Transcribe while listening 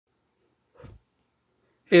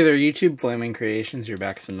Hey there YouTube, Flaming Creations, you're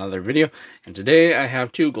back with another video, and today I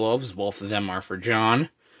have two gloves, both of them are for John.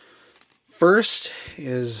 First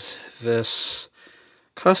is this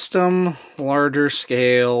custom, larger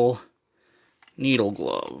scale needle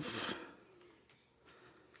glove.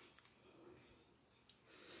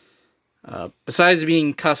 Besides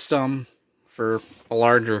being custom for a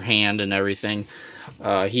larger hand and everything,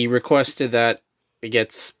 he requested that it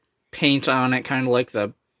gets paint on it, kind of like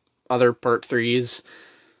the other Part 3s.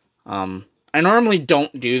 I normally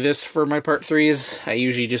don't do this for my Part 3s. I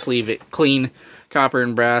usually just leave it clean, copper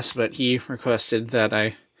and brass, but he requested that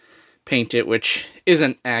I paint it, which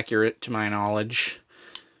isn't accurate to my knowledge.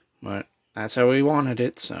 But that's how he wanted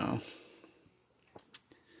it, so.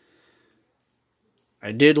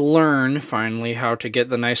 I did learn, finally, how to get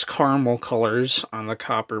the nice caramel colors on the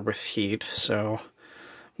copper with heat, so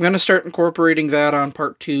I'm going to start incorporating that on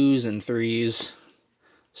Part 2s and 3s.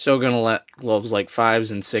 Still going to let gloves like 5s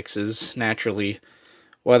and 6s naturally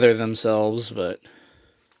weather themselves, but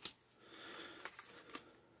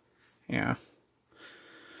yeah.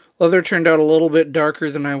 Leather turned out a little bit darker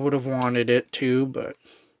than I would have wanted it to, but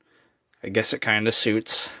I guess it kind of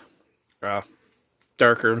suits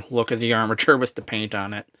darker look of the armature with the paint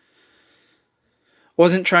on it.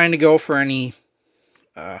 Wasn't trying to go for any,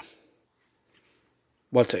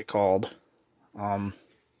 what's it called?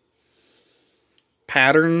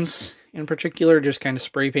 Patterns in particular, just kind of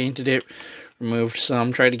spray painted it, removed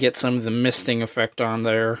some, tried to get some of the misting effect on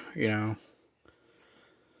there, you know.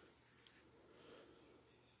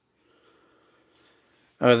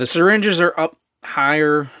 The syringes are up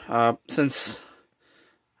higher since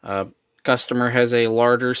customer has a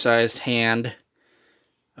larger sized hand.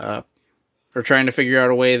 We're trying to figure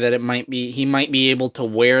out a way that he might be able to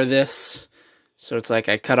wear this. So it's like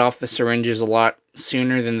I cut off the syringes a lot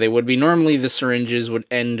sooner than they would be. Normally the syringes would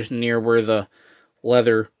end near where the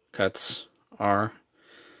leather cuts are.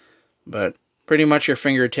 But pretty much your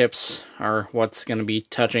fingertips are what's going to be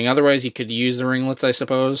touching. Otherwise you could use the ringlets, I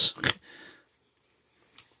suppose.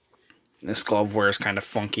 This glove wears kind of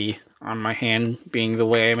funky on my hand, being the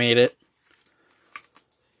way I made it.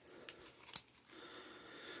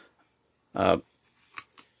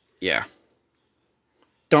 Yeah.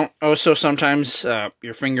 So sometimes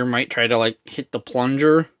your finger might try to like hit the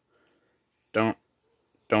plunger. Don't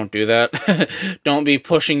do that. Don't be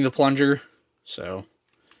pushing the plunger. So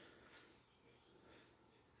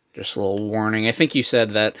just a little warning. I think you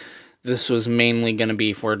said that this was mainly going to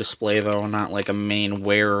be for display though, not like a main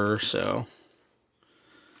wearer, so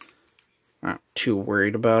not too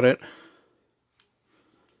worried about it.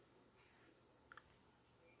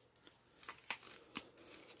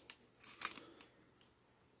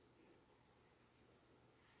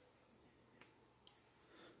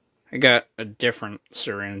 I got a different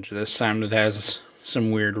syringe this time that has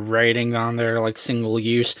some weird writing on there, like single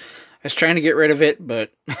use. I was trying to get rid of it,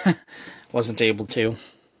 but wasn't able to.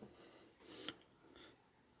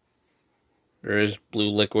 There is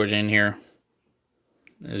blue liquid in here,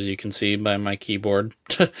 as you can see by my keyboard.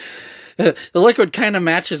 The liquid kind of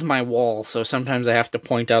matches my wall, so sometimes I have to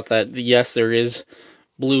point out that, yes, there is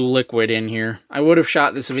blue liquid in here. I would have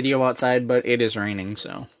shot this video outside, but it is raining,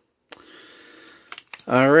 so.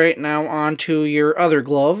 Alright, now on to your other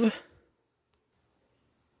glove.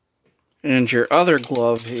 And your other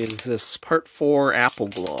glove is this Part 4 Apple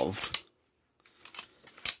glove.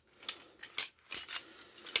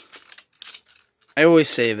 I always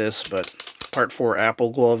say this, but Part 4 Apple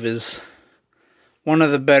glove is one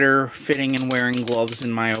of the better fitting and wearing gloves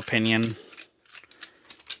in my opinion.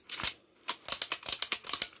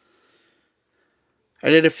 I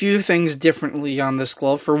did a few things differently on this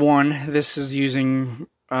glove. For one, this is using,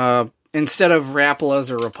 instead of Rapalas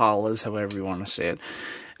or Rapalas, however you want to say it,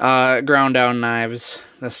 ground down knives.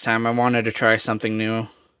 This time I wanted to try something new.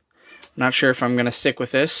 Not sure if I'm going to stick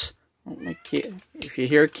with this. Oh, my kid. If you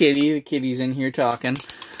hear Kitty, the kitty's in here talking.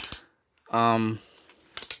 But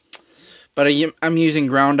I'm using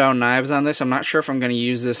ground down knives on this. I'm not sure if I'm going to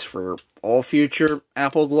use this for all future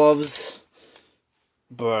Apple gloves.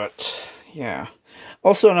 But, yeah.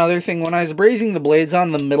 Also, another thing, when I was brazing the blades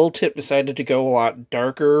on, the middle tip decided to go a lot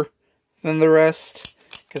darker than the rest,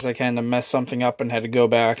 because I kind of messed something up and had to go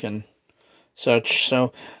back and such.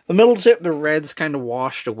 So, the middle tip, the red's kind of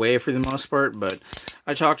washed away for the most part, but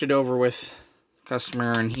I talked it over with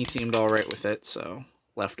customer, and he seemed alright with it, so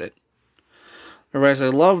left it. Otherwise, I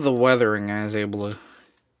love the weathering I was able to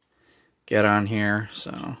get on here,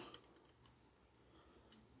 so.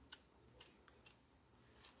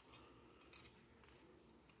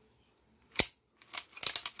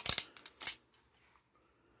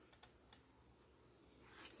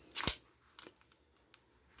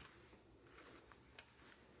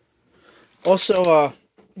 Also,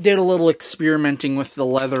 did a little experimenting with the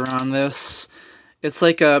leather on this. It's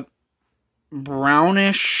like a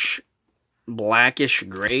brownish, blackish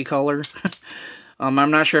gray color. I'm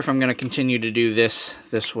not sure if I'm going to continue to do this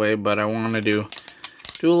way, but I want to do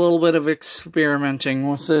a little bit of experimenting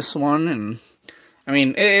with this one. And I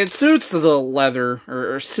mean, it suits the leather,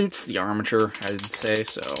 or suits the armature, I'd say,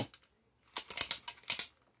 so.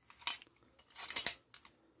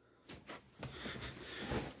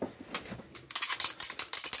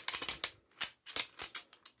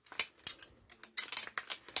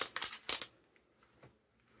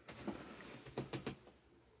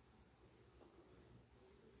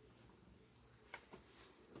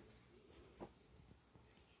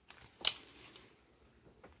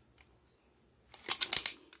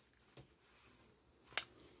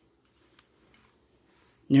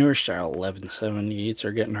 Newer style 1178s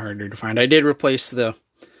are getting harder to find. I did replace the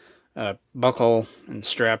buckle and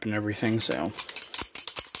strap and everything, so.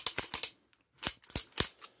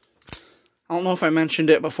 I don't know if I mentioned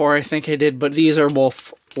it before, I think I did, but these are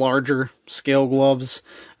both larger scale gloves.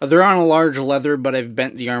 They're on a large leather, but I've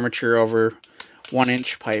bent the armature over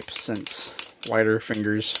 1-inch pipe since wider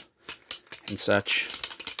fingers and such.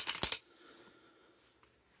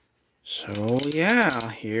 So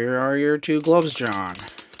yeah, here are your 2 gloves, John.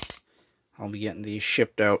 I'll be getting these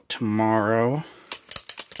shipped out tomorrow.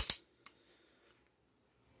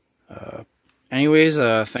 Anyways,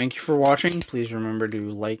 thank you for watching. Please remember to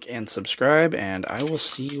like and subscribe, and I will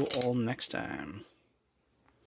see you all next time.